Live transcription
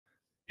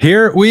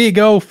Here we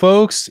go,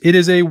 folks. It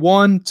is a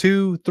 1,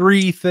 2,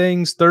 3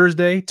 things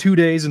Thursday, 2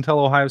 days until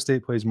Ohio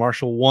State plays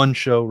Marshall. One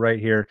show right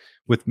here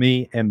with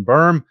me and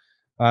Berm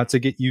to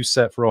get you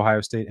set for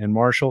Ohio State and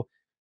Marshall.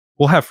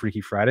 We'll have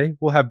Freaky Friday.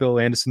 We'll have Bill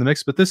Landis in the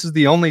mix, but this is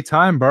the only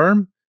time,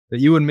 Berm, that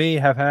you and me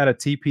have had a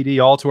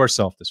TPD all to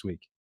ourselves this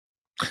week.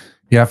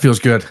 Yeah, it feels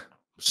good.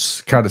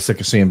 Kind of sick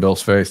of seeing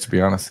Bill's face, to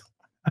be honest.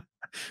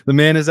 The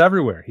man is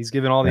everywhere. He's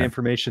given all the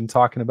information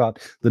talking about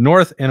the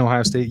North and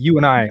Ohio State. You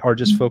and I are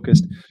just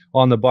focused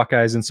on the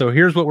Buckeyes. And so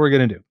here's what we're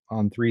going to do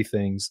on 3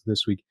 things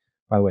this week.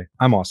 By the way,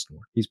 I'm Austin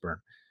Moore. He's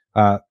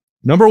Berm.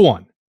 Number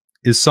 1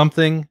 is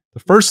something.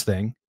 The first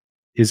thing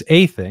is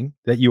a thing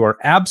that you are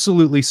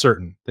absolutely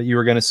certain that you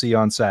are going to see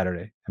on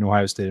Saturday in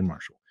Ohio State and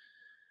Marshall.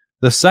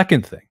 The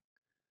second thing,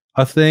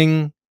 a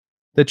thing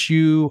that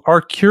you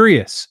are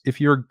curious if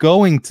you're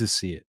going to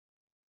see it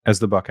as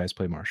the Buckeyes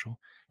play Marshall.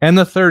 And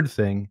the third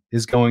thing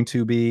is going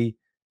to be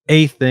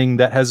a thing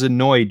that has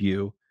annoyed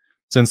you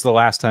since the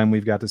last time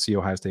we've got to see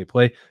Ohio State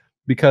play,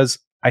 because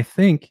I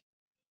think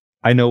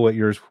I know what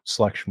your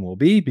selection will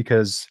be,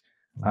 because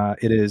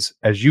it is,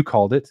 as you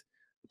called it,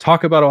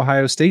 talk about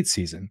Ohio State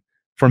season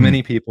for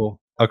many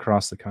people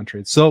across the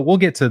country. So we'll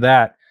get to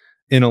that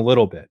in a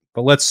little bit,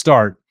 but let's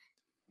start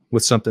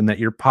with something that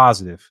you're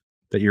positive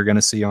that you're going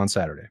to see on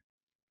Saturday.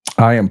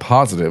 I am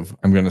positive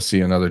I'm going to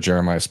see another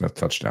Jeremiah Smith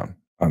touchdown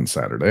on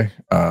Saturday.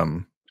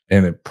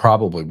 And it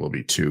probably will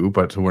be 2,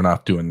 but we're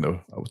not doing the.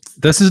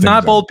 This is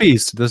not bold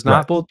piece. This is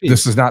not bold piece.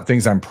 This is not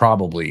things I'm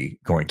probably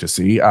going to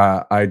see.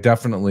 I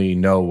definitely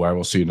know I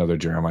will see another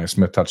Jeremiah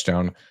Smith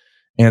touchdown,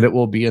 and it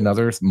will be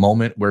another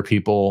moment where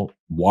people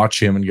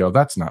watch him and go,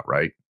 "That's not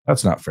right.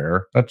 That's not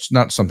fair. That's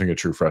not something a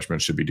true freshman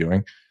should be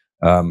doing."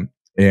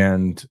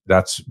 And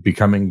that's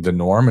becoming the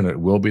norm, and it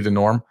will be the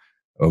norm.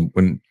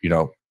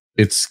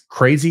 It's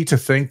crazy to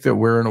think that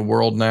we're in a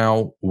world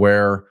now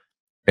where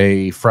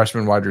a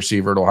freshman wide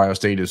receiver at Ohio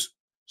State is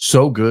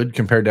so good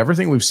compared to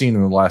everything we've seen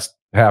in the last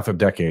half a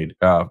decade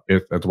at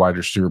the wide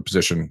receiver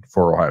position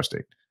for Ohio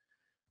State.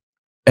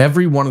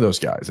 Every one of those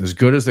guys, as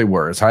good as they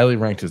were, as highly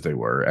ranked as they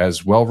were,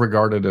 as well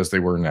regarded as they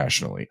were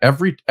nationally,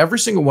 every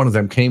single one of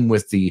them came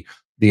with the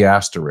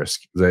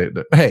asterisk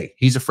that, hey,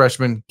 he's a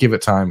freshman, give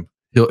it time,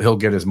 he'll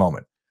get his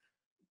moment.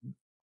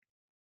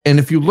 And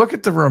if you look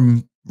at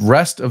the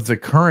rest of the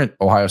current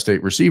Ohio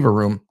State receiver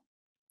room,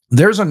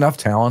 there's enough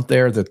talent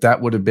there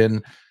that would have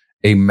been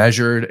a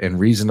measured and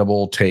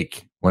reasonable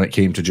take when it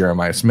came to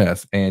Jeremiah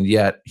Smith. And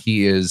yet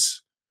he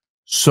is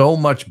so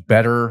much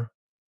better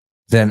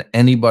than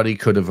anybody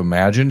could have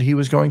imagined he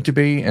was going to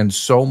be, and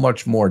so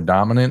much more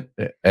dominant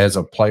as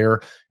a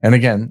player. And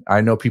again,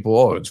 I know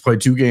people, it's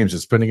played 2 games.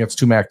 It's been against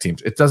 2 MAC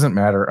teams. It doesn't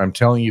matter. I'm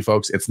telling you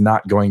folks, it's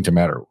not going to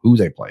matter who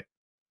they play.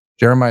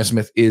 Jeremiah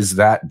Smith is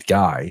that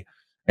guy,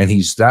 and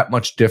he's that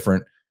much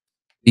different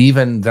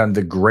even than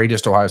the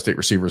greatest Ohio State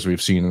receivers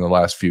we've seen in the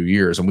last few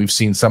years. And we've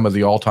seen some of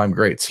the all-time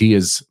greats. He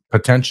is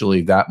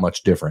potentially that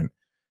much different.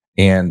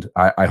 And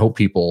I hope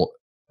people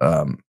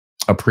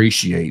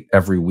appreciate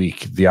every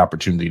week the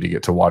opportunity to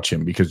get to watch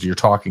him, because you're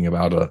talking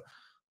about a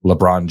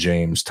LeBron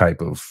James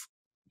type of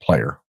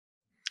player.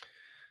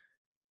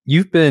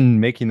 You've been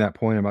making that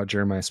point about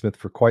Jeremiah Smith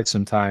for quite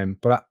some time,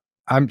 but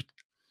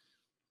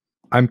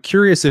I'm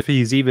curious if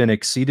he's even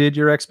exceeded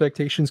your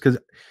expectations, because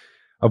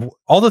of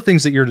all the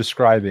things that you're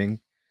describing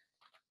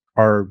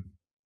are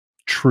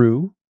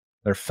true.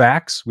 They're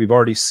facts. We've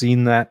already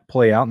seen that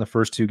play out in the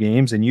first 2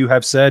 games. And you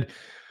have said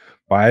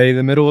by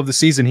the middle of the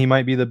season, he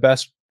might be the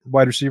best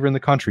wide receiver in the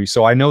country.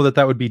 So I know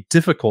that would be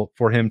difficult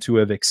for him to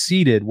have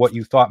exceeded what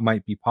you thought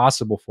might be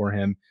possible for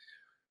him.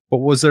 But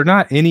was there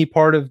not any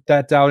part of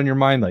that doubt in your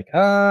mind? Like,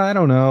 I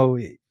don't know.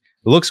 It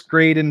looks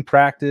great in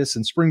practice,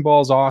 and spring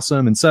ball is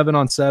awesome, and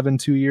 7-on-7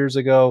 2 years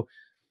ago.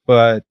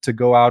 But to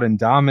go out and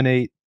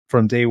dominate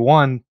from day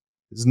one,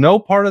 is no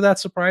part of that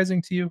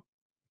surprising to you?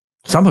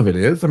 Some of it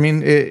is. I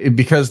mean,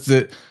 because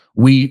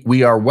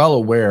we are well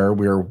aware,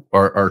 we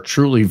are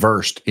truly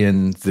versed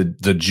in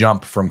the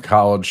jump from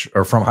college,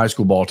 or from high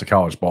school ball to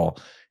college ball,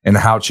 and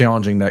how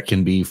challenging that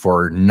can be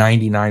for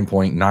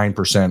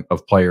 99.9%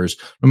 of players,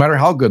 no matter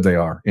how good they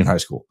are in high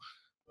school.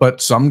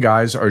 But some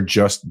guys are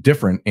just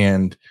different.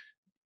 And,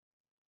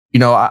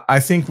 I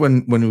think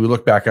when we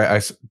look back, I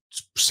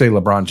say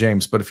LeBron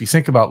James, but if you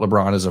think about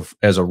LeBron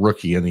as a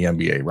rookie in the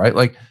NBA, right?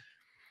 Like,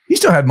 he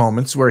still had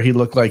moments where he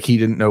looked like he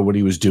didn't know what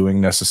he was doing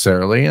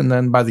necessarily. And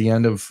then by the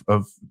end of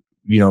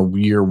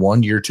year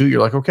 1, year 2, you're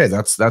like, okay,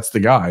 that's the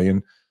guy.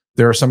 And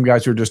there are some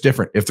guys who are just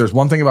different. If there's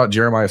one thing about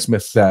Jeremiah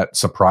Smith that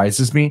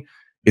surprises me,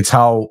 it's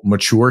how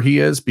mature he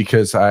is,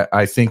 because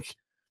I think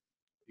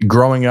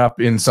growing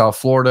up in South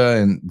Florida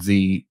and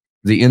the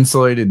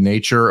insulated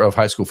nature of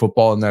high school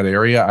football in that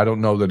area, I don't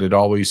know that it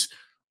always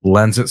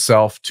lends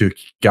itself to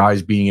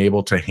guys being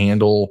able to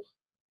handle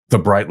the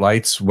bright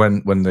lights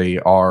when they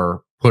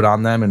are put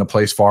on them in a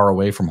place far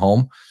away from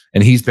home.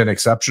 And he's been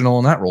exceptional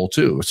in that role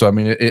too. So, I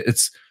mean,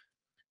 it's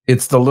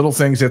the little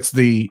things. It's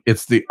the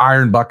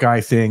Iron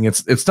Buckeye thing.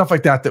 It's stuff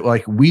like that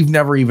like we've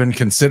never even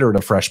considered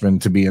a freshman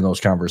to be in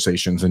those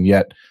conversations. And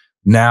yet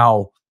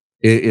now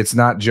it's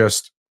not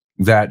just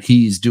that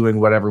he's doing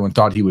what everyone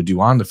thought he would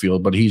do on the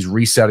field, but he's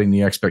resetting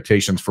the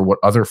expectations for what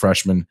other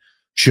freshmen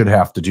should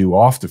have to do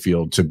off the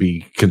field to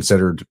be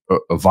considered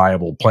a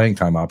viable playing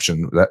time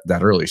option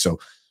that early. So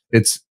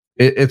it's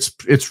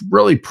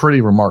really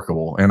pretty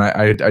remarkable. And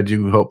I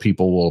do hope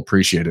people will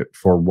appreciate it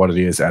for what it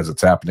is as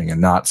it's happening,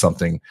 and not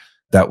something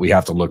that we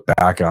have to look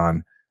back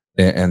on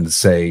and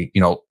say,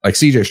 like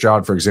CJ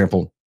Stroud, for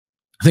example.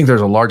 I think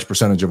there's a large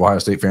percentage of Ohio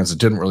State fans that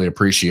didn't really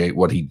appreciate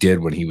what he did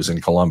when he was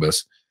in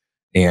Columbus.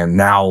 And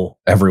now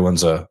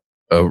everyone's a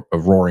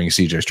roaring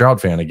CJ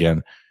Stroud fan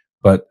again,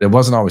 but it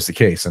wasn't always the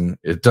case. And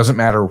it doesn't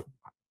matter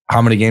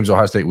how many games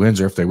Ohio State wins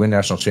or if they win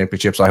national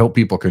championships. I hope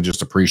people can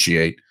just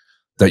appreciate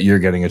that you're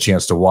getting a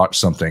chance to watch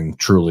something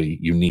truly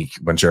unique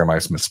when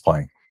Jeremiah Smith's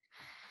playing.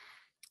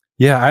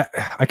 Yeah,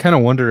 I kind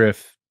of wonder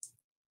if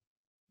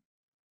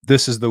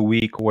this is the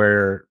week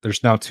where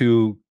there's now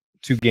two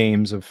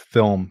games of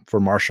film for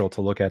Marshall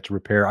to look at to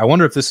prepare. I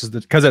wonder if this is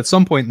because at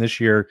some point in this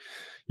year,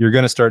 you're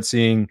going to start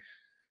seeing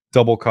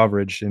double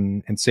coverage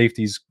and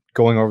safeties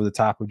going over the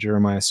top of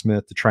Jeremiah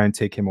Smith to try and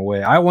take him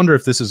away. I wonder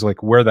if this is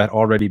like where that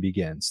already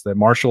begins, that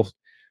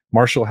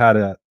Marshall had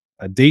a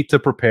date to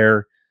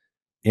prepare,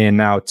 and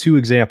now two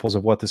examples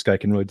of what this guy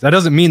can really do. That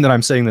doesn't mean that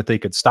I'm saying that they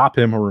could stop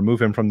him or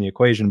remove him from the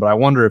equation, but I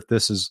wonder if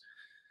this is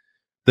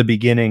the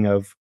beginning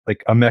of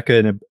like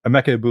Emeka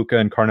Egbuka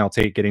and Carnell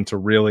Tate getting to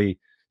really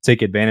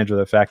take advantage of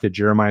the fact that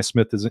Jeremiah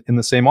Smith is in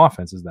the same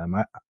offense as them.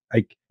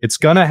 It's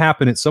going to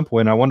happen at some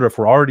point. I wonder if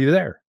we're already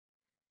there.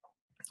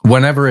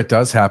 Whenever it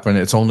does happen,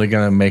 it's only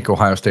going to make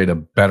Ohio State a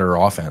better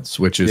offense,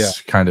 which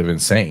is kind of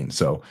insane.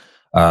 So,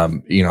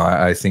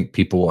 I think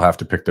people will have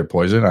to pick their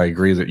poison. I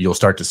agree that you'll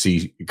start to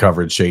see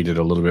coverage shaded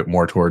a little bit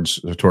more towards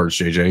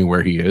JJ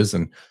where he is.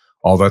 And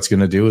all that's going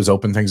to do is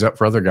open things up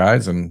for other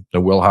guys. And the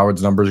Will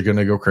Howard's numbers are going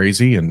to go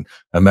crazy, and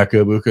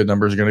Emeka Egbuka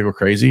numbers are going to go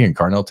crazy, and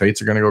Carnell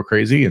Tate's are going to go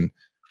crazy.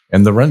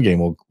 And the run game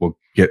will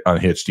get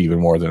unhitched even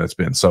more than it's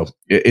been. So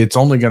it's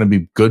only going to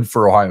be good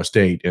for Ohio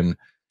State. And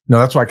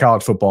that's why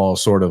college football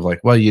is sort of like,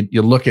 well,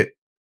 you look at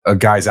a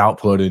guy's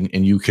output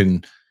and you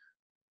can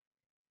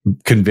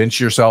convince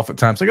yourself at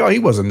times like, oh, he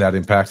wasn't that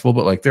impactful,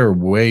 but like there are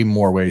way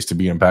more ways to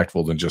be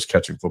impactful than just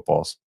catching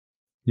footballs.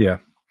 Yeah.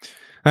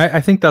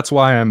 I think that's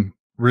why I'm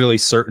really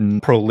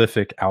certain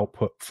prolific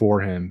output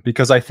for him,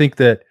 because I think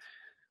that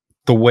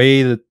the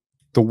way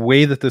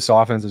that this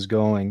offense is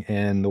going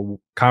and the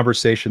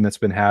conversation that's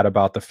been had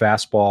about the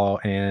fastball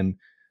and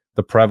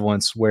the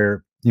prevalence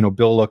where,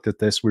 Bill looked at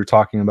this, we were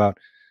talking about,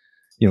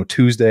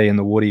 Tuesday in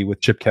the Woody with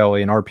Chip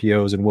Kelly and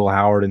RPOs and Will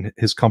Howard and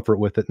his comfort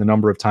with it and the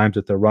number of times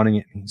that they're running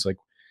it. And he's like,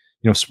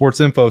 Sports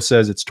Info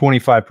says it's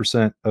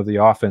 25% of the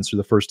offense through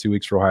the first 2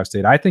 weeks for Ohio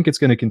State. I think it's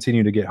going to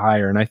continue to get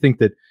higher. And I think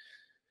that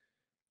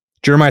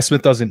Jeremiah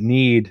Smith doesn't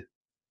need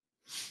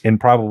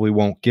and probably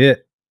won't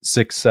get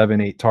 6,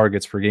 7, 8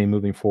 targets per game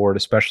moving forward,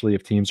 especially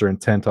if teams are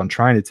intent on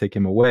trying to take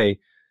him away.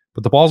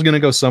 But the ball's going to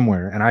go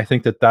somewhere. And I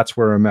think that that's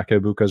where Emeka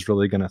Egbuka is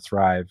really going to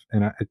thrive.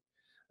 And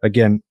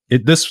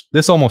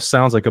this almost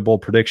sounds like a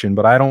bold prediction,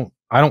 but I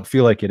don't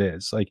feel like it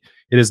is. Like,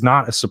 it is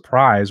not a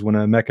surprise when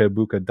Emeka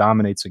Egbuka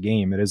dominates a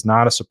game. It is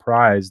not a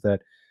surprise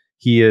that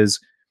he is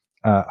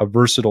a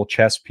versatile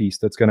chess piece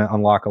that's going to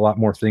unlock a lot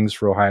more things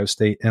for Ohio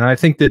State. And I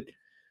think that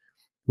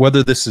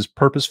whether this is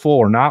purposeful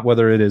or not,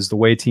 whether it is the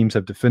way teams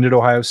have defended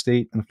Ohio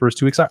State in the first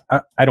 2 weeks,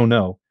 I don't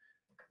know.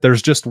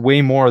 There's just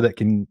way more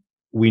that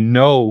we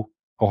know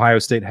Ohio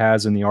State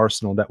has in the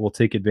arsenal that will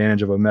take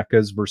advantage of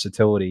Emeka's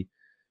versatility.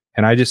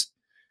 And I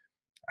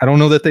don't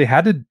know that they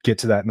had to get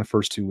to that in the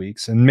first 2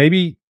 weeks. And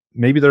maybe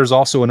there's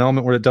also an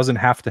element where it doesn't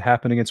have to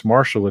happen against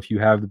Marshall if you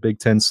have the Big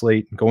Ten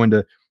slate and going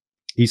to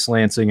East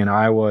Lansing and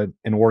Iowa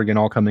and Oregon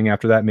all coming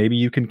after that. Maybe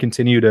you can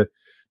continue to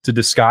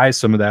disguise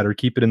some of that or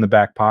keep it in the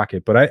back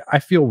pocket. But I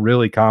feel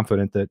really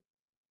confident that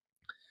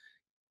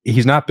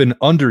he's not been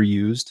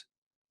underutilized,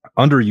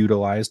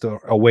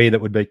 a way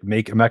that would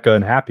make Emeka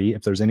unhappy,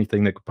 if there's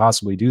anything that could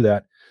possibly do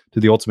that to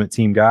the ultimate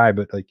team guy.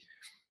 But like,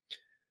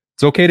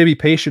 it's okay to be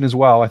patient as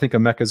well. I think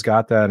Emeka's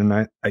got that,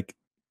 and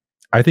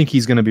I think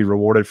he's going to be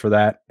rewarded for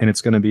that. And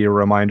it's going to be a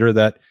reminder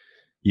that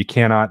you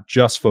cannot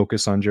just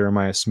focus on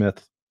Jeremiah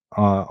Smith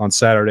on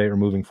Saturday or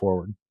moving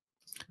forward.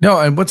 No,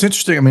 and what's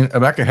interesting,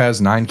 Emeka has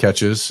 9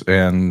 catches,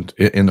 and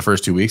in the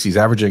first 2 weeks, he's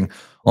averaging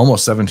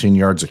almost 17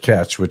 yards a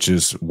catch, which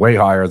is way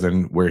higher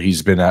than where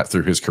he's been at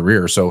through his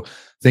career. So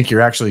I think you're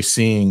actually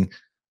seeing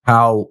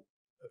how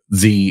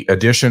the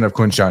addition of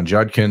Quinshon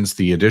Judkins,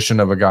 the addition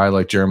of a guy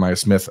like Jeremiah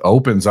Smith,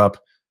 opens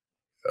up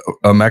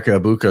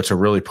Emeka Egbuka to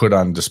really put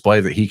on display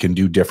that he can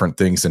do different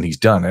things than he's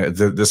done.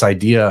 This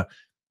idea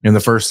in the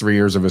first 3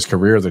 years of his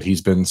career that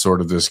he's been sort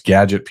of this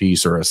gadget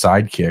piece or a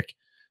sidekick,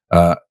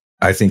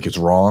 I think it's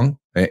wrong.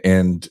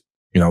 And,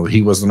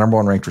 he was the number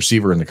 1 ranked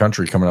receiver in the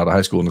country coming out of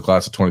high school in the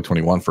class of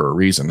 2021 for a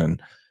reason.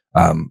 And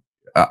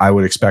I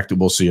would expect that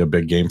we'll see a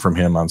big game from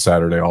him on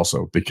Saturday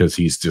also, because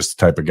he's just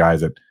the type of guy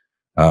that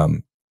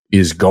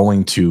is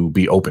going to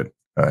be open.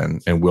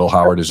 And Will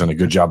Howard has done a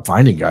good job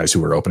finding guys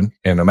who are open,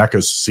 and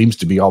Emeka seems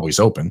to be always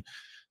open.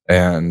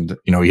 And,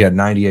 he had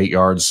 98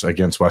 yards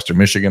against Western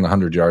Michigan,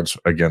 100 yards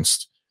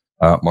against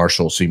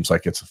Marshall seems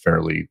like it's a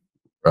fairly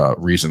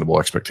reasonable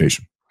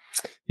expectation.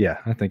 Yeah,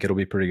 I think it'll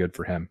be pretty good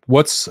for him.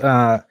 What's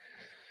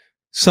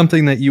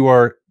something that you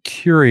are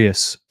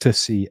curious to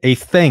see, a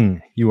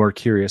thing you are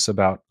curious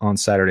about on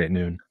Saturday at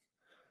noon?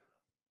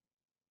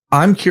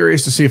 I'm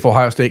curious to see if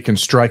Ohio State can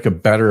strike a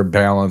better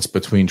balance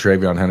between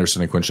TreVeyon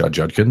Henderson and Quinshon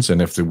Judkins,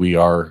 and if we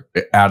are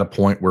at a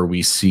point where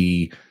we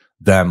see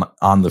them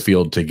on the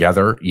field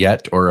together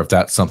yet, or if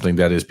that's something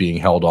that is being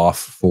held off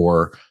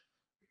for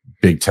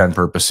Big Ten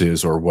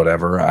purposes or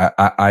whatever.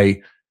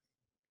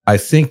 I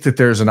think that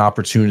there's an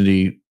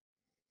opportunity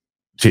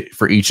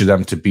for each of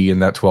them to be in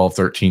that 12,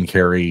 13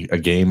 carry a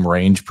game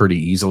range pretty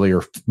easily,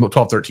 or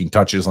 12, 13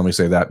 touches. Let me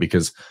say that,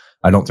 because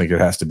I don't think it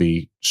has to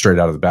be straight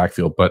out of the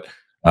backfield. But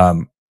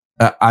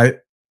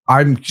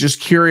I'm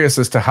just curious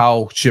as to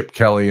how Chip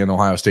Kelly and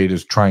Ohio State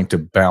is trying to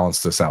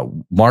balance this out.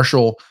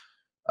 Marshall,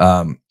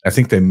 I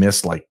think they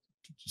missed like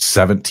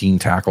 17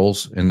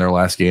 tackles in their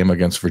last game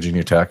against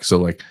Virginia Tech. So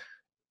like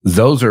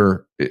those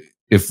are,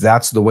 if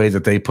that's the way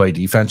that they play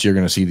defense, you're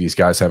going to see these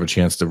guys have a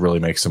chance to really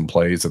make some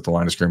plays at the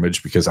line of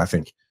scrimmage, because I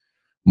think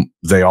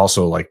they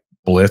also like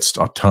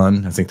blitzed a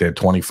ton. I think they had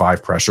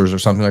 25 pressures or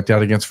something like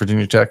that against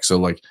Virginia Tech. So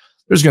like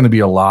there's going to be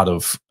a lot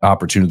of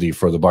opportunity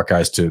for the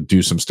Buckeyes to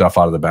do some stuff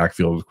out of the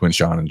backfield with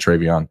Quinshon and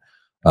TreVeyon,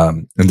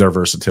 and their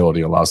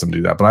versatility allows them to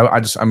do that. But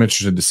I'm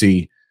interested to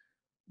see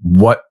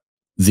what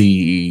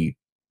the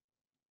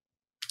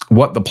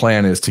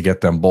plan is to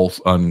get them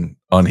both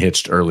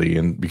unhitched early.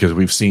 And because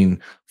we've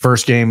seen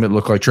first game, it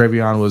looked like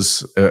TreVeyon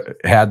was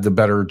had the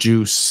better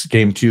juice.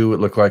 Game 2, it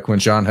looked like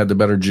Quinshon had the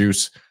better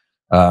juice.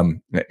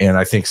 And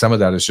I think some of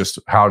that is just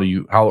how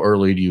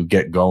early do you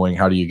get going?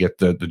 How do you get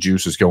the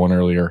juices going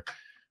earlier?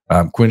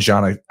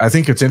 Quinshon, I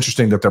think it's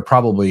interesting that they're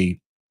probably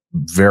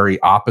very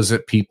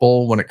opposite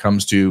people when it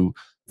comes to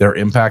their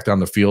impact on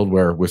the field,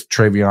 where with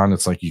TreVeyon,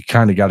 it's like you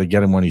kind of got to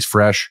get him when he's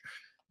fresh.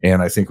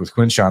 And I think with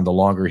Quinshon, the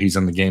longer he's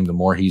in the game, the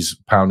more he's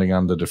pounding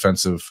on the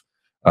defensive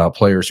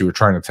players who are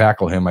trying to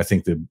tackle him. I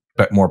think the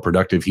more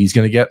productive he's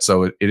going to get.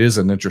 So it is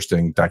an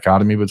interesting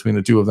dichotomy between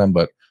the two of them,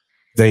 but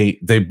they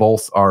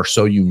both are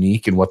so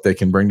unique in what they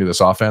can bring to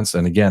this offense.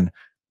 And again,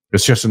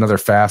 it's just another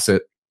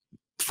facet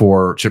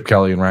for Chip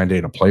Kelly and Ryan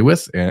Day to play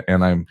with.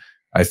 And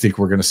I think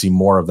we're going to see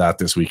more of that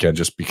this weekend,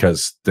 just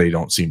because they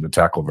don't seem to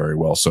tackle very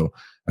well. So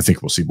I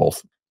think we'll see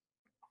both.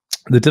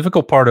 The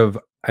difficult part of,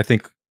 I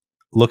think,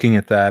 looking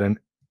at that, and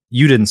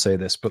you didn't say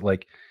this, but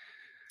like,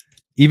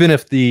 even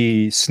if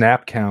the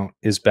snap count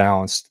is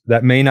balanced,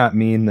 that may not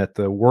mean that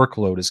the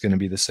workload is going to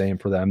be the same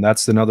for them.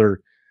 That's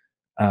another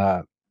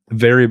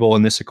variable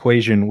in this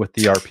equation with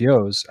the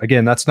RPOs.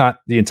 Again, that's not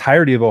the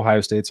entirety of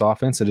Ohio State's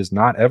offense. It is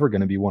not ever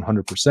going to be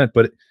 100%,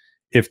 but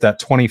if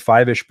that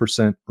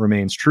 25-ish%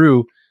 remains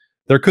true,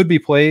 there could be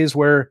plays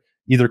where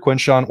either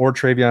Quinshon or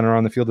TreVeyon are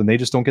on the field and they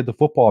just don't get the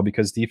football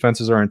because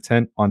defenses are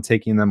intent on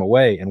taking them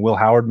away. And Will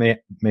Howard may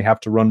have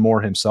to run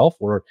more himself,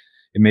 or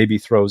it may be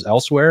throws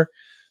elsewhere.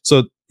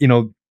 So,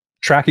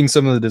 tracking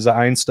some of the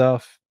design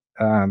stuff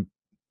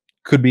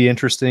could be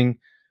interesting.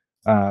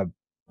 But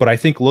I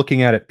think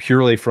looking at it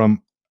purely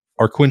from,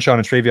 are Quinshon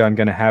and TreVeyon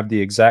going to have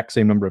the exact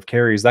same number of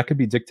carries, that could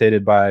be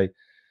dictated by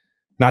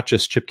not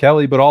just Chip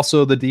Kelly, but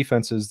also the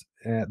defenses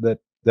that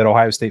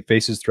Ohio State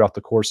faces throughout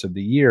the course of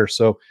the year.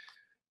 So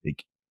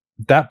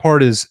that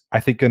part is, I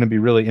think, going to be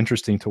really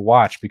interesting to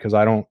watch, because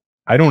I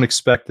don't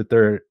expect that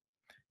they're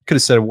could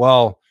have said,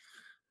 well,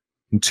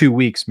 in 2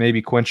 weeks,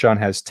 maybe Quinshon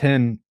has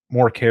 10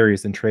 more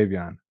carries than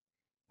TreVeyon.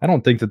 I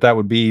don't think that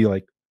would be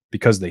like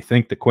because they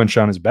think that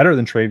Quinshon is better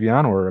than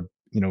TreVeyon or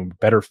a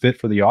better fit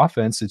for the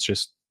offense. It's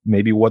just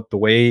maybe the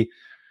way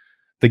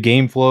the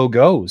game flow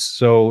goes.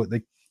 So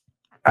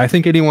I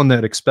think anyone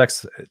that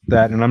expects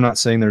that, and I'm not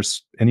saying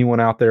there's anyone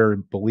out there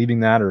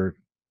believing that or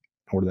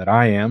that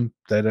I am,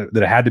 that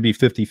it had to be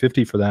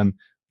 50-50 for them,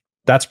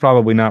 that's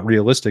probably not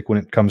realistic when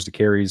it comes to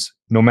carries,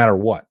 no matter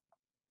what.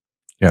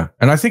 Yeah.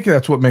 And I think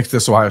that's what makes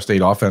this Ohio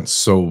State offense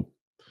so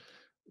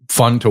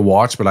fun to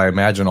watch, but I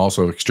imagine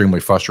also extremely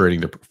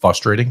frustrating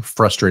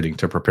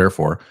to prepare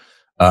for,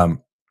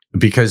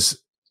 because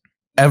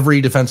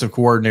every defensive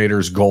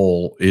coordinator's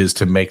goal is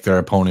to make their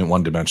opponent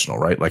one-dimensional,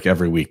 right? Like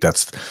every week,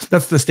 that's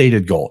the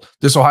stated goal.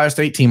 This Ohio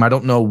State team, I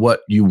don't know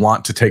what you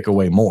want to take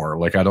away more.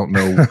 Like, I don't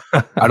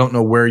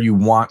know where you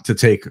want to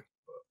take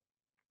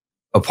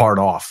a part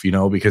off,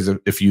 because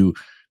if you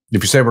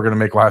say we're going to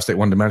make Ohio State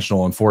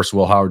one-dimensional and force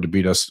Will Howard to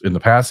beat us in the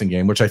passing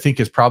game, which I think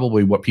is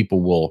probably what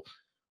people will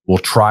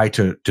try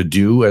to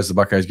do as the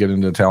Buckeyes get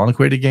into the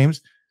talent-equated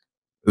games,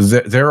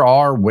 there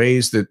are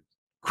ways that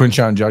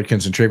Quinshon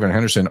Judkins and TreVeyon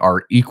Henderson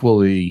are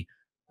equally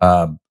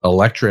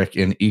electric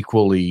and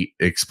equally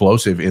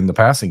explosive in the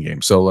passing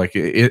game. So like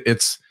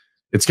it's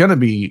going to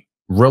be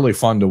really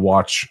fun to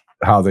watch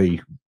how they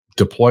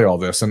deploy all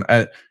this. And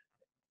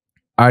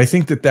I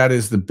think that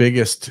is the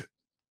biggest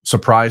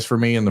surprise for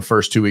me in the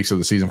first 2 weeks of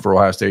the season for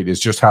Ohio State, is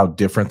just how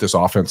different this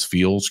offense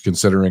feels,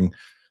 considering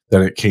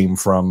that it came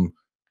from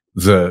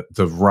the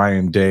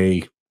Ryan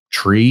Day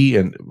tree,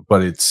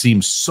 but it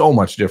seems so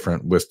much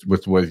different with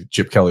the way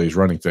Chip Kelly is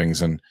running things.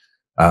 And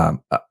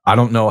I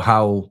don't know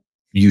how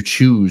you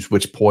choose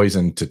which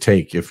poison to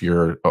take if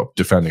you're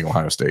defending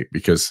Ohio State,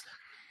 because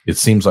it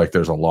seems like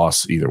there's a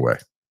loss either way.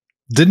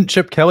 Didn't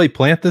Chip Kelly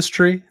plant this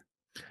tree?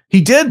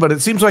 He did, but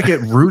it seems like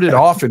it rooted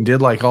off and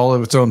did like all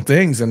of its own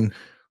things. And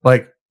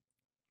like,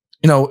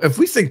 if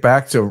we think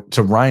back to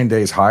Ryan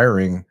Day's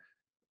hiring,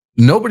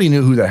 nobody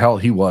knew who the hell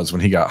he was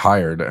when he got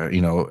hired,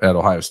 at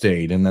Ohio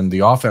State. And then the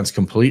offense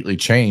completely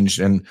changed,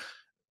 and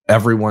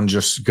everyone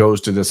just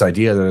goes to this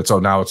idea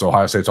that now it's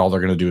Ohio State's all they're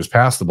going to do is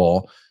pass the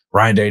ball.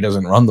 Ryan Day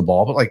doesn't run the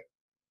ball, but like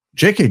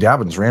J.K.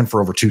 Dobbins ran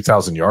for over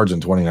 2,000 yards in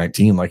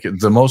 2019. Like some of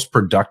the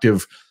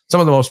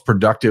most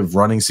productive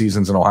running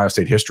seasons in Ohio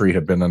State history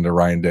have been under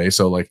Ryan Day.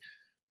 So like,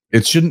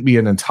 it shouldn't be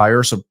an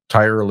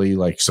entirely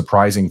like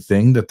surprising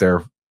thing that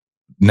they're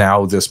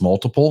now this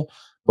multiple,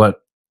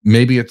 but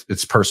maybe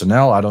it's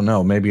personnel. I don't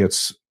know. Maybe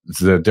it's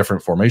the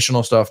different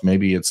formational stuff.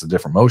 Maybe it's a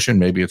different motion.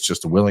 Maybe it's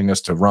just a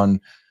willingness to run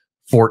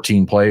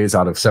 14 plays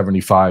out of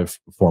 75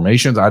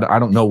 formations. I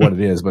don't know what it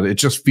is, but it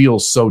just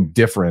feels so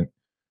different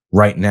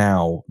right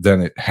now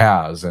than it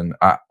has. And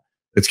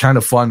it's kind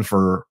of fun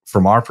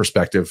from our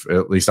perspective,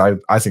 at least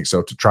I think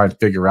so, to try to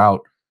figure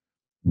out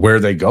where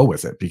they go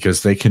with it,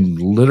 because they can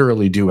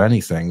literally do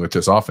anything with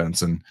this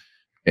offense.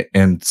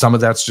 And some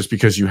of that's just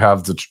because you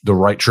have the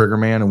right trigger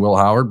man and Will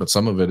Howard, but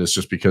some of it is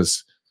just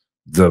because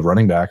the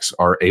running backs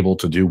are able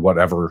to do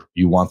whatever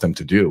you want them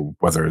to do,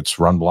 whether it's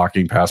run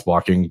blocking, pass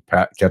blocking,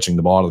 catching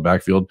the ball out of the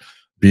backfield,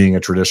 being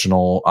a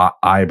traditional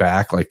eye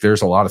back. Like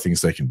there's a lot of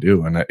things they can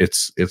do. And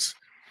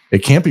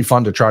it can't be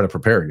fun to try to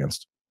prepare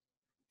against.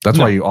 That's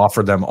why you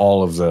offer them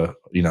all of the,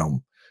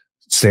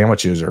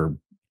 sandwiches or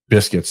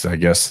biscuits, I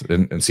guess,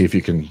 and see if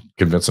you can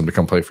convince them to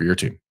come play for your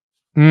team.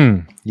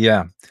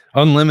 Yeah.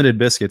 Unlimited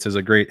biscuits is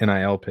a great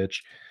NIL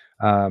pitch.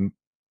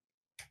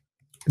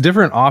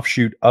 Different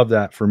offshoot of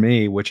that for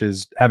me, which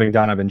is having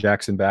Donovan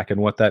Jackson back and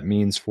what that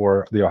means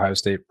for the Ohio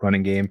State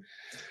running game.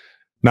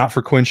 Not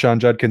for Quinshon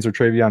Judkins or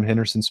Travion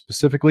Henderson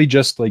specifically,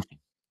 just like,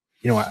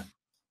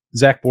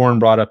 Zach Bourne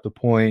brought up the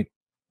point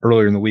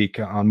earlier in the week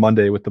on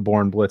Monday with the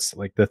Bourne Blitz,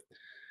 like that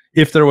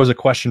if there was a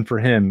question for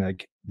him,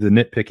 like the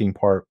nitpicking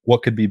part,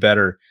 what could be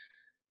better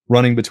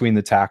running between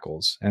the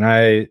tackles?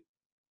 And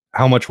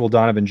how much will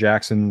Donovan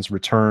Jackson's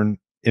return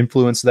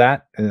influence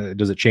that?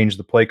 Does it change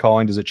the play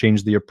calling? Does it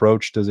change the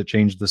approach? Does it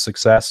change the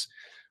success?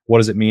 What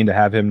does it mean to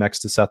have him next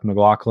to Seth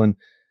McLaughlin?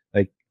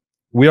 Like,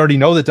 we already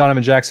know that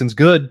Donovan Jackson's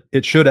good.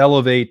 It should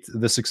elevate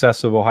the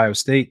success of Ohio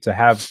State to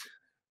have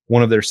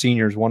one of their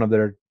seniors, one of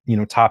their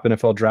top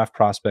NFL draft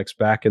prospects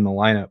back in the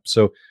lineup.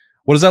 So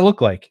what does that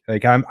look like?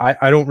 Like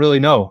I don't really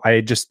know.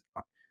 I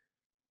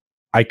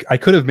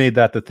could have made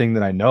that the thing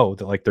that I know,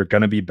 that like they're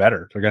going to be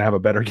better. They're going to have a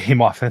better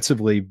game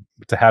offensively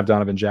to have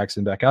Donovan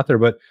Jackson back out there.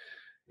 But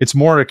it's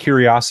more a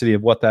curiosity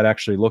of what that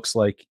actually looks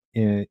like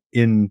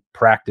in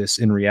practice,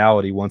 in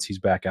reality, once he's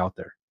back out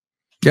there.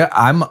 Yeah,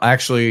 I'm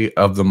actually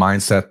of the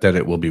mindset that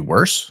it will be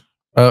worse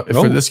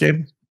for this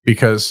game,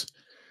 because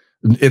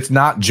it's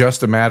not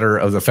just a matter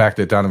of the fact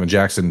that Donovan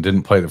Jackson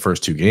didn't play the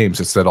first two games.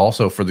 It's that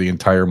also for the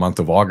entire month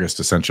of August,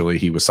 essentially,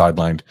 he was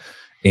sidelined.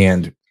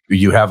 And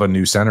you have a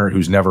new center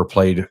who's never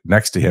played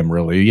next to him,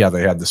 really. Yeah,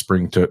 they had the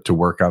spring to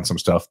work on some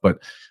stuff. But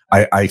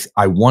I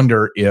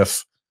wonder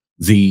if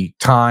the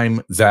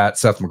time that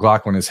Seth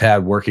McLaughlin has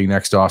had working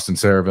next to Austin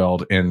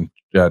Sareveld and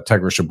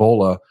Tegra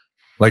Shabola,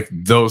 like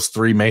those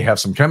three may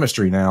have some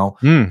chemistry now.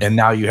 And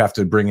now you have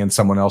to bring in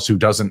someone else who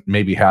doesn't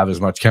maybe have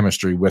as much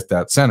chemistry with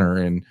that center.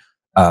 And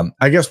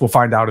I guess we'll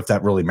find out if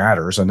that really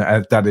matters. And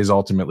that is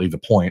ultimately the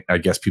point I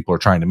guess people are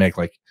trying to make.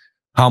 Like,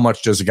 how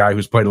much does a guy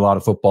who's played a lot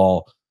of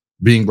football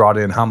being brought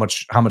in, how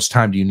much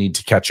time do you need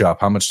to catch up?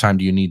 How much time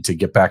do you need to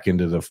get back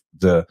into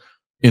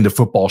into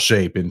football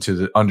shape, into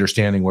the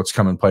understanding what's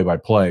coming play by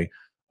play?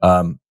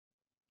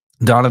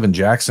 Donovan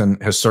Jackson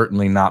has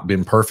certainly not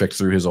been perfect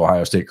through his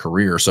Ohio State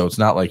career. So it's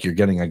not like you're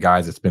getting a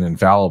guy that's been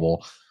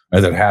infallible or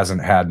that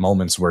hasn't had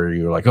moments where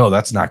you're like, oh,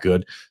 that's not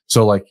good.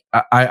 So like,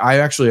 I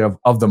actually have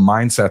of the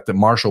mindset that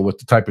Marshall, with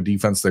the type of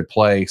defense they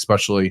play,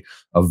 especially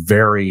a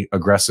very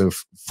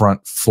aggressive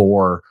front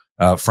four,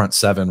 front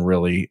seven,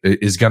 really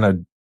is going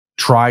to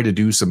try to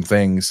do some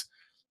things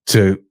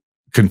to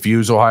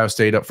confuse Ohio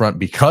State up front,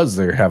 because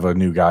they have a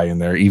new guy in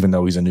there, even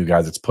though he's a new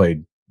guy that's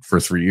played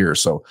for 3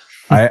 years. So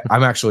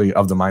I'm actually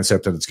of the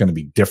mindset that it's going to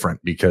be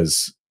different,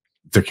 because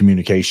the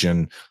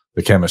communication,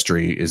 the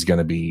chemistry is going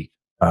to be,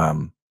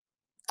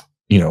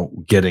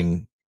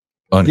 getting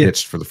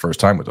unhitched for the first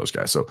time with those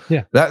guys. So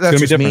that's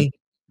just me.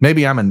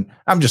 Maybe I'm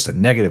just a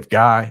negative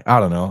guy. I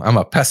don't know. I'm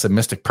a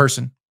pessimistic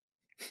person.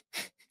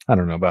 I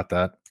don't know about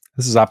that.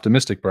 This is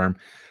optimistic, Berm.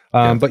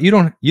 But you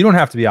don't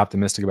have to be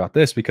optimistic about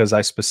this, because I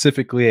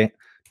specifically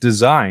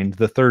designed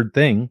the third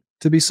thing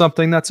to be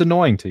something that's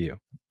annoying to you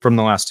from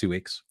the last 2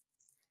 weeks.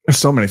 There's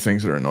so many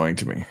things that are annoying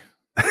to me.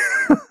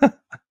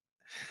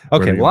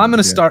 Okay, well, I'm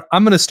going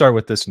to start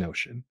with this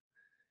notion.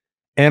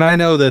 And I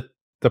know that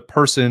the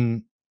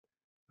person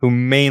who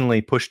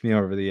mainly pushed me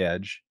over the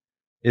edge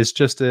is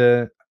just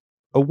a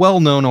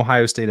well-known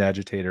Ohio State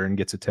agitator and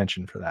gets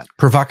attention for that.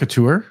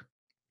 Provocateur?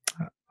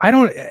 I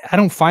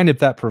don't find it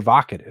that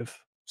provocative.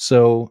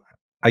 So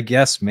I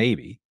guess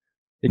maybe.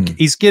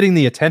 He's getting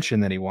the attention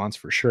that he wants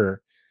for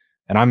sure.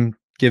 And I'm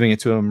giving it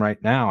to him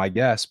right now, I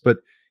guess. But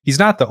he's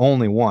not the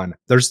only one.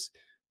 There's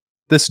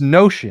this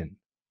notion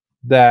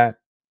that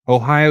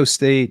Ohio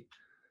State,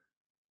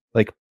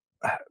 like,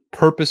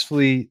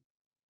 purposefully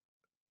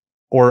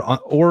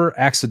or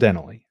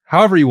accidentally,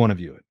 however you want to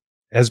view it,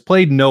 has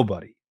played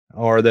nobody,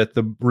 or that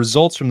the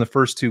results from the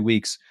first 2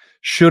 weeks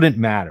shouldn't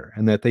matter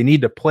and that they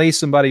need to play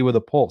somebody with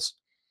a pulse.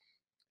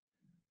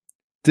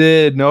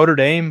 Did Notre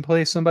Dame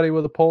play somebody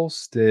with a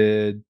pulse?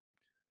 Did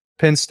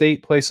Penn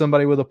State play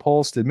somebody with a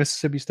pulse? Did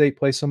Mississippi State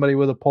play somebody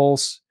with a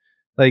pulse?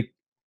 Like,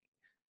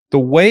 the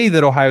way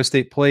that Ohio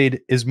State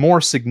played is more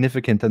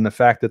significant than the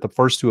fact that the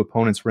first two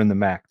opponents were in the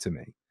MAC to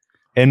me.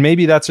 And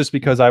maybe that's just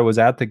because I was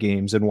at the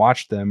games and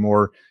watched them,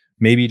 or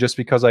maybe just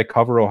because I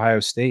cover Ohio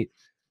State.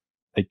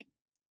 Like,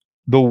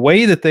 the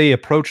way that they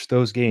approached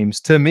those games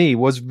to me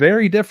was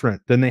very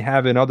different than they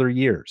have in other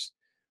years,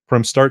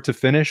 from start to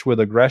finish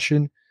with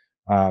aggression.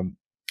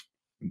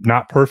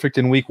 Not perfect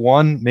in week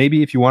one,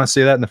 maybe, if you want to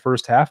say that in the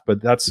first half,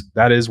 but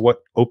that is what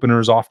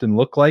openers often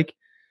look like.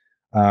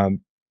 And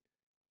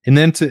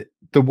then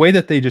the way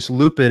that they just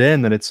loop it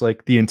in, that it's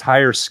like the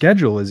entire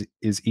schedule is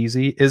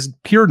easy, is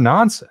pure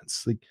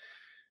nonsense. Like,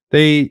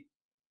 they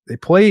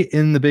play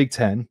in the Big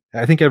Ten.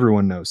 I think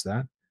everyone knows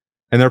that.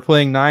 And they're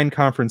playing 9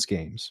 conference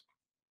games.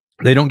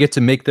 They don't get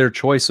to make their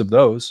choice of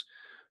those.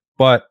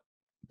 But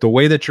the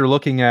way that you're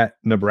looking at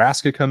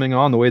Nebraska coming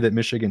on, the way that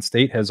Michigan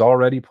State has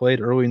already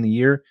played early in the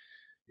year,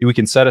 we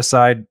can set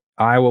aside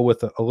Iowa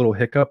with a little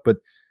hiccup, but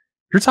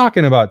you're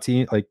talking about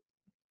like,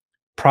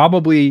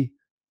 probably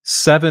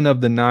 7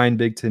 of the 9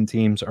 Big Ten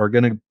teams are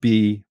going to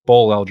be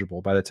bowl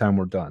eligible by the time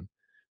we're done.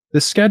 The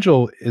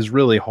schedule is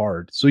really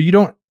hard. So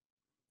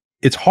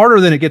it's harder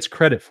than it gets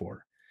credit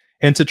for.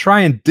 And to try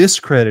and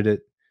discredit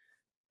it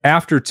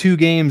after 2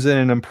 games in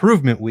an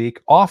improvement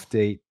week off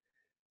date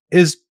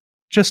is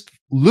just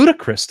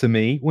ludicrous to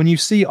me when you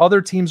see other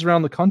teams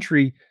around the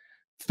country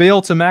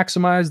fail to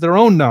maximize their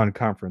own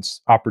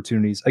non-conference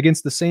opportunities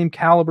against the same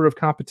caliber of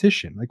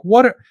competition. Like,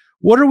 what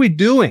are we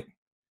doing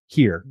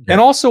here? Yeah.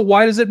 And also,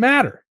 why does it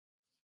matter?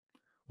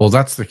 Well,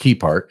 that's the key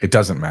part. It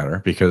doesn't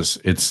matter because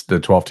it's the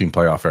 12-team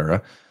playoff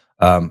era.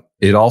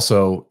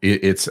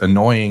 It's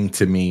annoying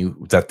to me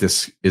that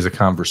this is a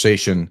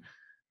conversation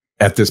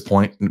at this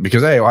point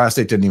because, hey, Ohio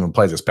State didn't even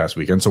play this past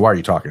weekend, so why are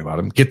you talking about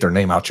them? Get their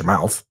name out your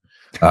mouth.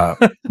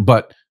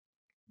 But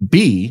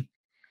B,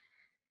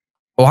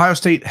 Ohio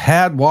State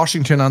had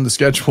Washington on the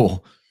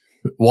schedule.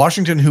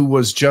 Washington, who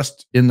was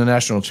just in the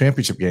national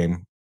championship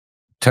game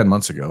 10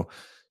 months ago.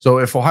 So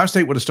if Ohio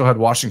State would have still had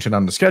Washington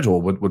on the schedule,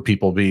 would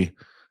people be,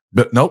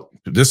 but nope,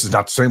 this is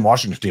not the same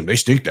Washington team. They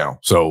stink now.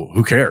 So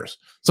who cares?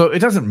 So it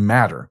doesn't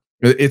matter.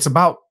 It's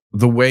about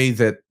the way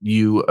that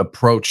you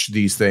approach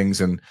these things.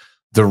 And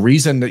the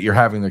reason that you're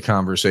having the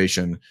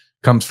conversation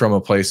comes from a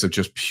place of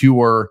just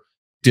pure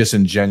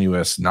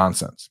disingenuous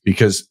nonsense,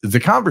 because the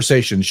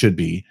conversation should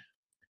be,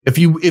 if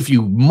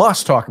you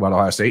must talk about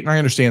Ohio State, and I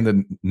understand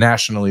that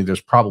nationally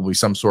there's probably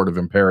some sort of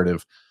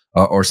imperative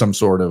or some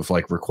sort of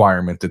like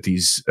requirement that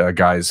these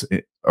guys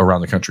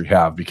around the country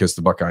have, because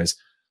the Buckeyes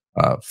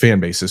fan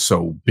base is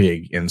so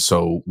big and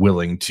so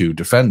willing to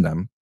defend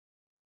them.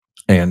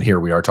 And here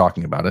we are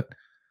talking about it.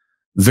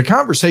 The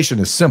conversation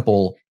is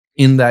simple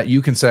in that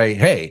you can say,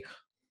 hey,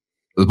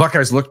 the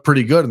Buckeyes looked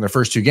pretty good in their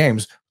first 2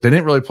 games. They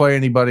didn't really play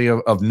anybody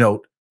of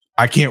note.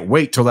 I can't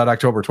wait till that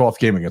October 12th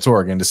game against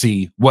Oregon to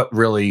see what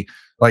really,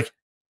 like,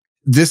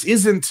 this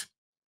isn't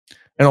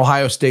an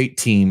Ohio State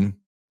team.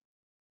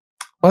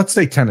 Let's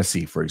say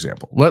Tennessee, for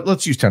example.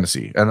 Let's use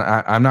Tennessee. And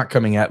I'm not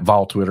coming at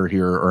Vol Twitter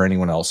here or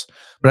anyone else,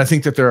 but I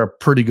think that they're a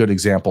pretty good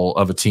example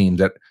of a team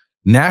that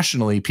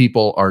nationally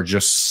people are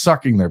just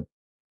sucking their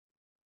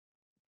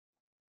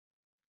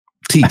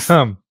teeth.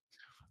 Talking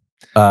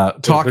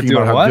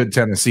about how good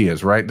Tennessee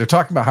is, right? They're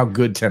talking about how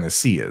good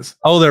Tennessee is.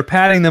 Oh, they're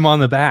patting them on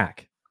the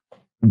back.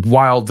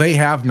 While they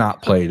have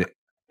not played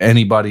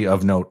anybody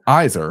of note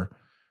either.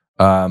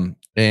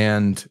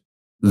 And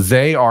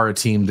they are a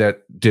team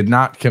that did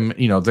not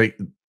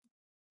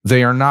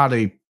they are not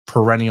a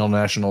perennial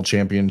national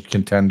champion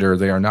contender.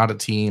 They are not a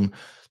team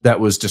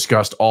that was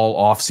discussed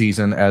all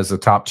offseason as the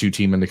top 2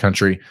 team in the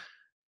country.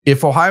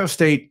 If Ohio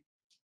State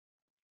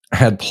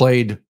had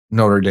played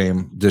Notre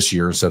Dame this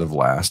year instead of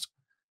last,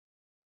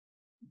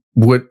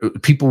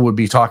 people would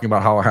be talking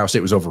about how Ohio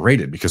State was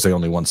overrated because they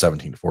only won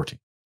 17-14.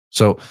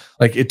 So,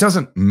 like, it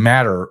doesn't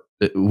matter.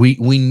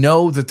 We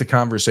know that the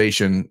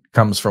conversation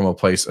comes from a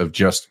place of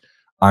just,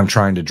 I'm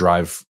trying to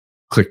drive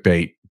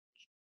clickbait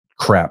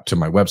crap to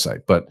my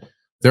website. But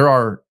there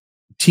are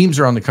teams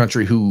around the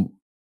country who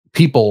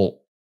people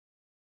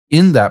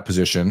in that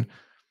position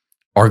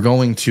are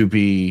going to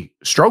be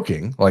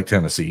stroking, like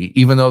Tennessee,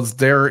 even though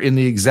they're in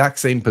the exact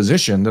same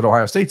position that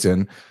Ohio State's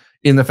in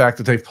the fact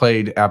that they've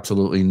played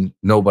absolutely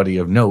nobody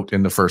of note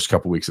in the first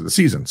couple weeks of the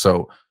season.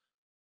 So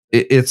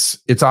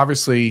it's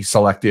obviously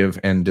selective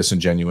and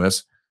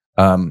disingenuous.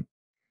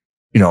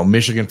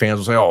 Michigan fans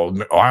will say, "Oh,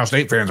 Ohio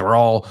State fans are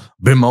all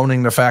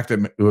bemoaning the fact that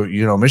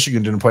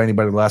Michigan didn't play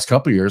anybody the last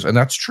couple of years," and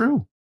that's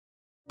true.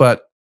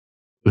 but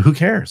who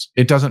cares?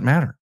 It doesn't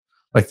matter.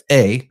 Like,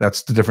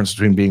 that's the difference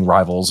between being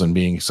rivals and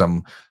being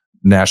some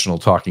national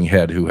talking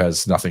head who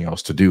has nothing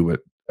else to do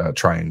but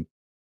try and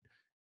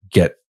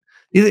get.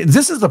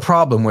 This is the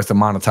problem with the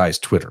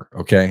monetized Twitter.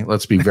 Okay,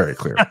 let's be very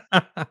clear.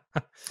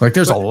 Like,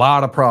 there's a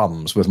lot of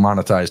problems with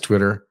monetized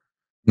Twitter.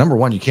 Number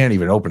one, you can't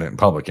even open it in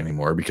public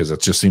anymore because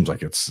it just seems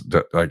like it's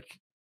like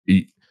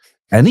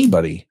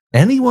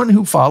anyone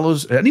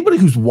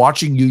who's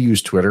watching you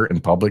use Twitter in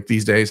public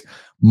these days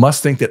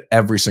must think that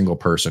every single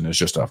person is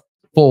just a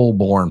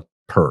full-born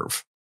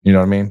perv. You know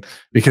what I mean?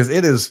 Because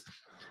it is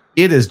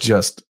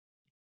just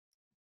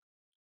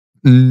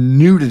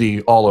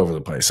nudity all over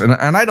the place. And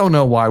I don't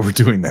know why we're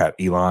doing that,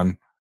 Elon.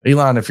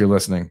 Elon, if you're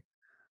listening,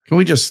 can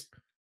we just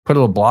put a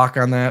little block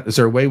on that? Is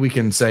there a way we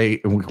can say,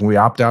 can we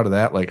opt out of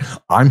that? Like,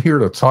 I'm here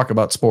to talk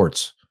about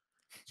sports.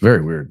 It's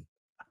very weird.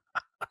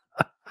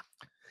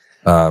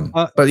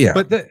 But yeah.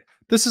 But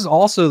this is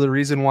also the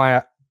reason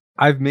why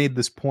I've made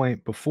this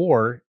point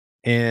before.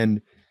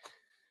 And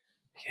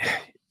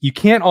you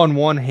can't on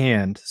one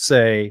hand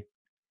say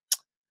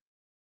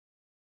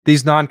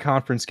these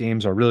non-conference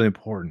games are really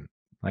important.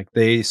 Like,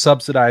 they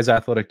subsidize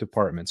athletic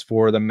departments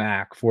for the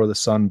MAC, for the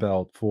Sun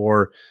Belt,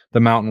 for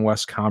the Mountain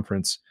West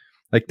Conference.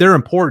 Like, they're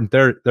important.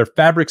 They're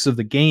fabrics of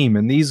the game.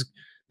 And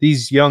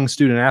these young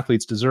student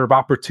athletes deserve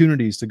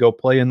opportunities to go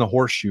play in the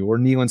Horseshoe or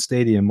Neyland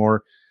Stadium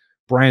or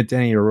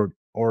Bryant-Denny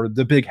or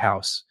the Big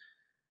House.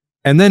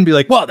 And then be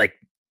like, well, like,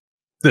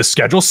 the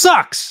schedule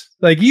sucks.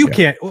 Like, you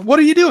can't, what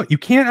are you doing? You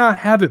cannot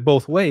have it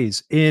both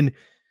ways. And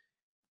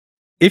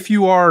if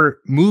you are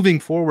moving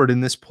forward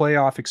in this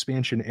playoff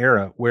expansion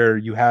era where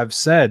you have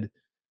said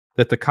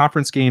that the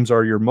conference games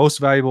are your most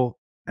valuable,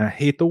 and I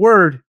hate the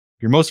word,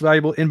 your most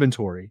valuable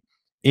inventory,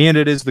 and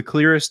it is the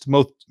clearest,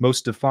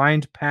 most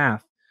defined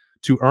path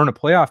to earn a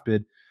playoff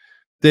bid,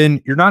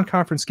 then your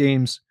non-conference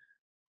games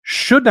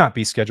should not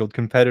be scheduled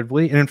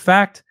competitively. And in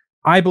fact,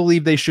 I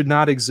believe they should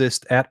not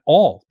exist at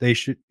all.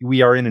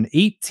 We are in an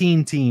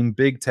 18-team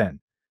Big Ten.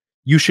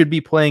 You should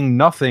be playing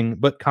nothing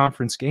but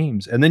conference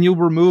games. And then you'll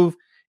remove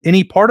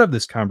any part of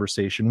this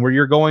conversation where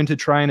you're going to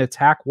try and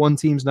attack one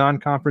team's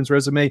non-conference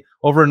resume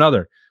over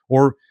another.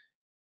 And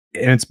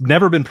it's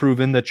never been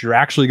proven that you're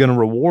actually going to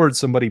reward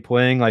somebody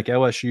playing like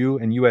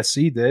LSU and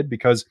USC did,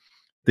 because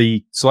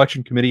the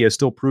selection committee has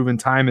still proven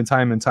time and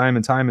time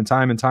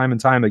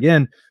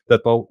again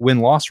that the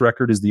win-loss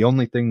record is the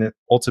only thing that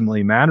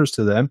ultimately matters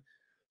to them.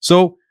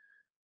 So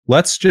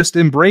let's just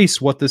embrace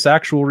what this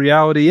actual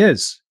reality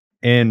is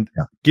and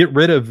get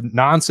rid of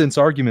nonsense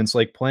arguments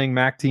like playing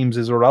MAC teams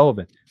is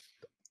irrelevant.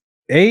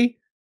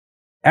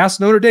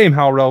 Ask Notre Dame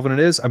how relevant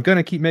it is. I'm going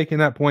to keep making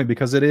that point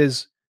because it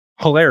is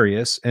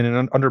hilarious and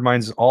it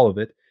undermines all of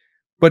it.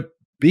 But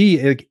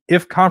B,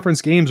 if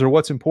conference games are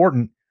what's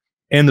important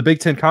and the Big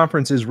Ten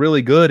Conference is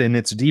really good and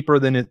it's deeper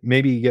than it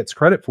maybe gets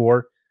credit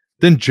for,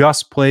 then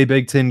just play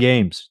Big Ten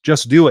games.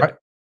 Just do it. Right.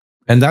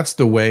 And that's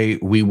the way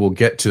we will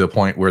get to the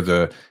point where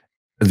the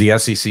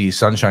SEC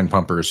sunshine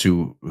pumpers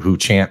who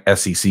chant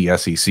SEC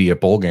at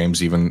bowl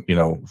games, even,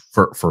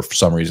 for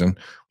some reason,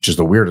 which is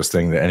the weirdest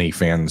thing that any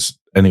fans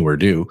anywhere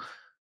do.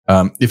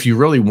 If you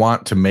really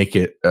want to make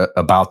it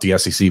about the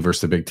SEC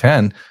versus the Big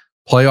Ten,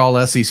 play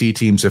all SEC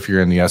teams if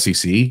you're in the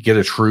SEC, get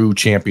a true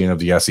champion of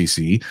the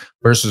SEC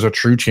versus a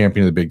true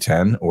champion of the Big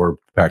Ten or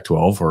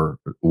Pac-12 or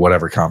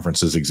whatever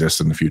conferences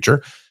exist in the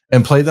future,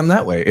 and play them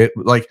that way.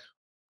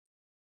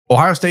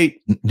 Ohio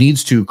State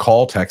needs to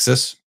call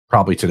Texas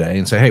probably today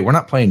and say, hey, we're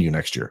not playing you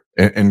next year,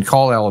 and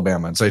call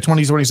Alabama and say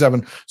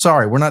 2027.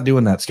 Sorry, we're not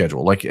doing that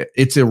schedule. Like,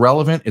 it's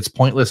irrelevant. It's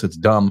pointless. It's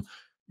dumb.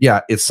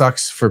 Yeah, it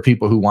sucks for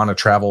people who want to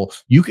travel.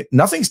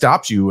 Nothing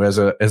stops you as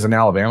an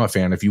Alabama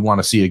fan if you want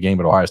to see a game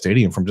at Ohio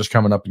Stadium from just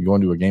coming up and going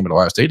to a game at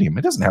Ohio Stadium.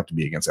 It doesn't have to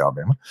be against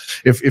Alabama.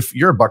 If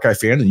you're a Buckeye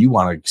fan and you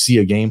want to see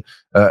a game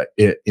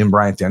in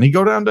Bryant-Denny,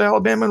 go down to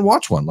Alabama and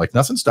watch one. Like,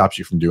 nothing stops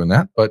you from doing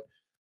that. But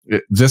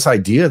this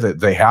idea that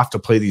they have to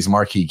play these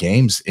marquee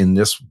games in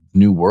this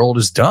new world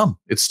is dumb.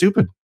 It's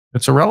stupid.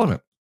 It's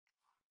irrelevant.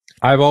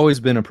 I've always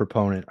been a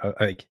proponent of,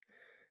 like,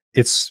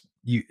 it's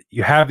you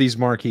have these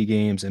marquee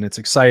games and it's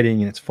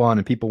exciting and it's fun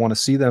and people want to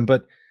see them,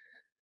 but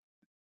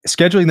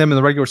scheduling them in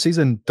the regular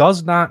season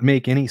does not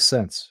make any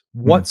sense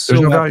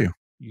whatsoever. There's no value.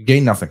 You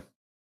gain nothing.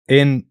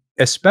 And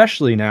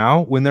especially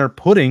now when they're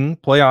putting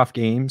playoff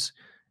games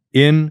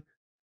in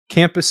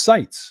campus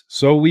sites.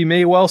 So we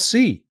may well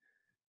see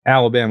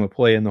Alabama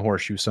play in the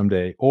Horseshoe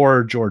someday,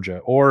 or Georgia,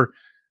 or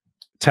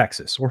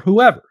Texas, or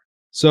whoever.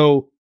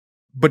 So,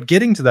 but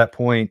getting to that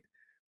point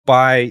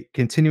by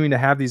continuing to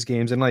have these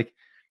games, and like,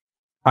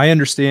 I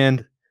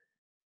understand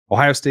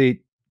Ohio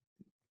State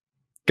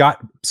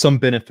got some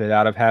benefit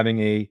out of having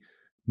a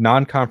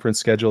non-conference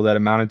schedule that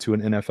amounted to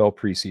an NFL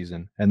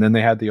preseason, and then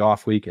they had the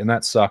off week, and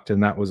that sucked.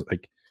 And that was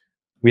like,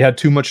 we had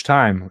too much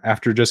time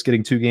after just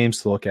getting 2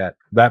 games to look at.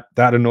 That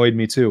annoyed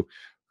me too.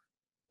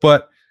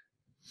 But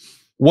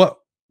what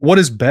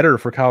is better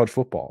for college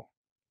football?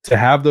 To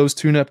have those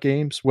tune-up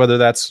games, whether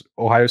that's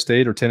Ohio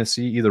State or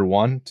Tennessee, either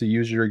one, to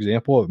use your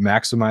example of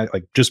maximize,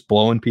 like, just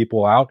blowing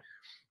people out,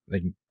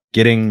 like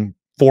getting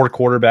 4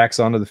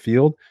 quarterbacks onto the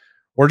field,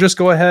 or just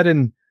go ahead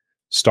and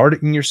start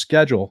it in your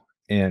schedule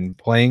and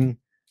playing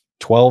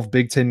 12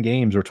 Big Ten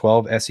games or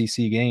 12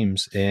 SEC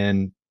games.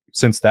 And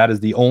since that is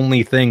the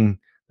only thing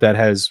that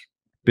has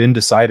been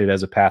decided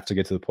as a path to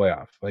get to the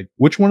playoff, like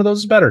which one of those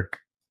is better?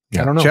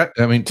 Yeah, I don't know.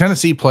 I mean,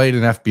 Tennessee played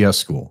an FBS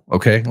school.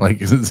 Okay.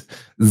 Like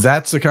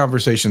that's a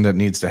conversation that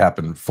needs to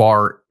happen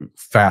far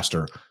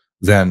faster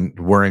than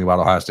worrying about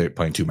Ohio State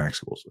playing 2 MAC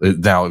schools.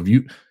 Now,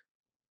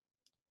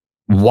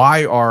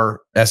 why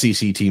are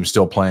SEC teams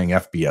still playing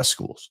FBS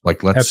schools? Like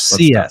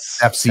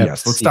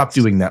FCS. Let's stop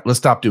doing that. Let's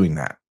stop doing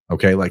that.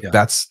 Okay. Like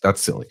that's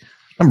silly.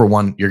 Number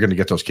one, you're going to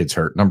get those kids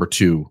hurt. Number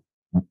two,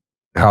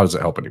 how does it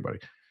help anybody?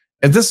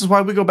 And this is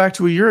why we go back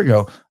to a year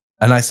ago.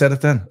 And I said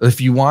it then, if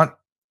you want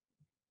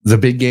the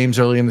big games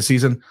early in the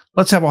season,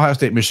 let's have Ohio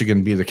State,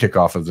 Michigan be the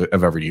kickoff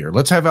of every year.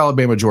 Let's have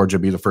Alabama, Georgia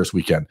be the first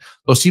weekend.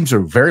 Those teams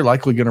are very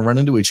likely going to run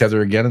into each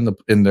other again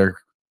in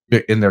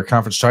their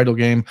conference title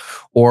game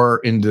or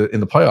in the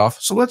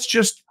playoff. So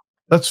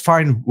let's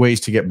find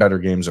ways to get better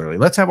games early.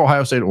 Let's have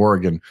Ohio State,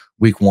 Oregon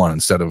week 1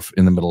 instead of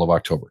in the middle of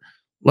October.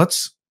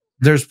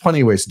 There's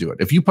plenty of ways to do it.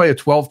 If you play a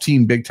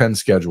 12-team Big Ten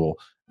schedule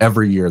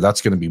every year,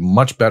 that's going to be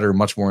much better,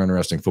 much more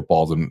interesting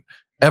football than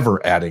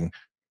ever adding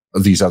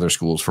these other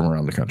schools from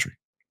around the country.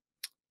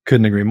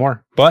 Couldn't agree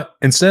more. But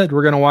instead,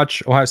 we're going to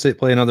watch Ohio State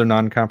play another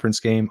non-conference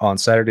game on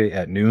Saturday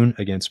at noon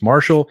against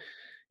Marshall.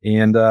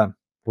 And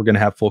we're going to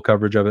have full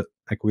coverage of it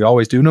like we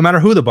always do, no matter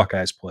who the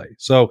Buckeyes play.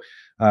 So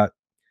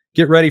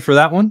get ready for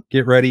that one.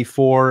 Get ready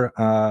for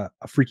a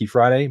Freaky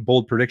Friday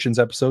Bold Predictions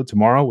episode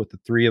tomorrow with the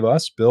 3 of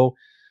us, Bill,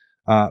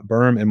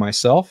 Berm, and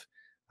myself.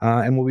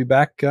 And we'll be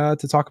back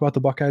to talk about the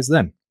Buckeyes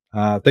then.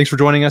 Thanks for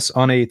joining us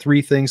on a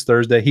 3 Things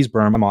Thursday. He's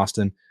Berm. I'm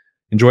Austin.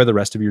 Enjoy the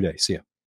rest of your day. See ya.